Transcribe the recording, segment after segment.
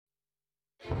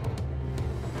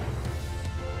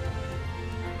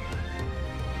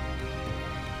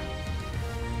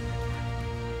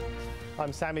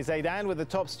I'm Sami Zaidan with the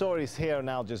top stories here in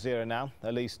Al Jazeera now.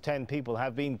 At least 10 people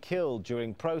have been killed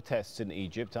during protests in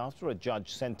Egypt after a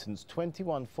judge sentenced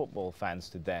 21 football fans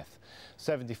to death.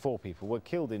 74 people were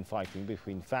killed in fighting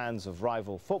between fans of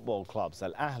rival football clubs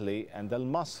Al Ahly and Al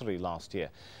Masri last year.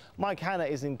 Mike Hanna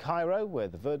is in Cairo, where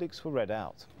the verdicts were read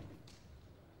out.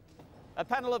 A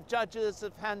panel of judges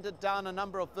have handed down a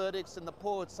number of verdicts in the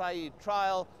Port Said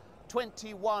trial.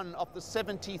 21 of the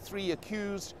 73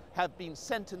 accused have been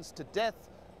sentenced to death.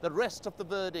 The rest of the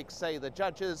verdicts, say the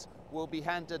judges, will be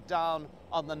handed down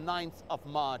on the 9th of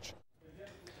March.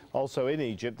 Also in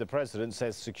Egypt, the president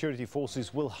says security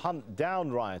forces will hunt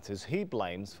down rioters he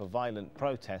blames for violent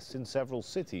protests in several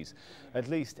cities. At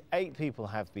least 8 people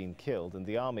have been killed and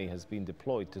the army has been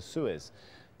deployed to Suez.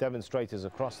 Demonstrators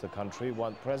across the country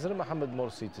want President Mohamed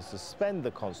Morsi to suspend the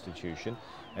constitution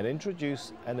and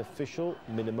introduce an official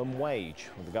minimum wage.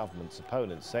 The government's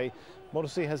opponents say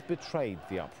Morsi has betrayed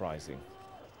the uprising.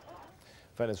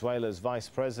 Venezuela's vice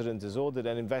president has ordered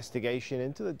an investigation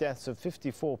into the deaths of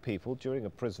 54 people during a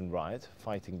prison riot.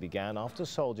 Fighting began after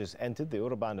soldiers entered the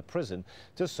Urabana prison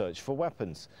to search for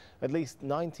weapons. At least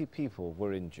 90 people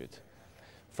were injured.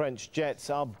 French jets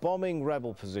are bombing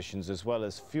rebel positions as well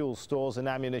as fuel stores and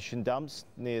ammunition dumps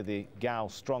near the Gao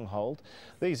stronghold.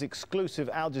 These exclusive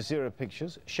Al Jazeera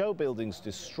pictures show buildings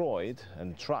destroyed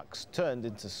and trucks turned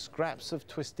into scraps of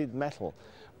twisted metal.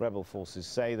 Rebel forces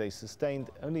say they sustained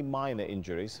only minor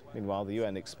injuries. Meanwhile, the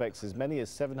UN expects as many as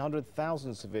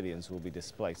 700,000 civilians will be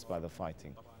displaced by the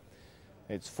fighting.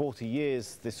 It's 40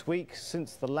 years this week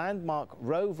since the landmark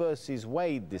Roe versus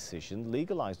Wade decision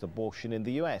legalized abortion in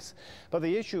the US. But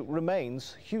the issue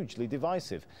remains hugely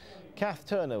divisive. Kath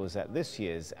Turner was at this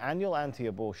year's annual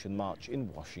anti-abortion march in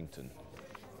Washington.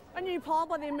 A new poll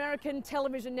by the American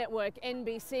television network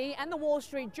NBC and the Wall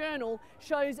Street Journal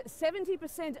shows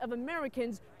 70% of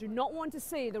Americans do not want to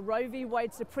see the Roe v.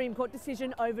 Wade Supreme Court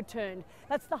decision overturned.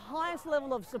 That's the highest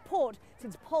level of support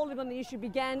since polling on the issue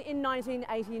began in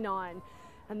 1989.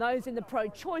 And those in the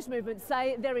pro-choice movement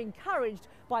say they're encouraged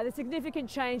by the significant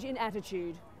change in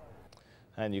attitude.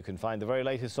 And you can find the very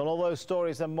latest on all those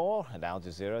stories and more at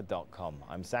aljazeera.com.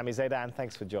 I'm Sami Zaidan.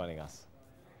 Thanks for joining us.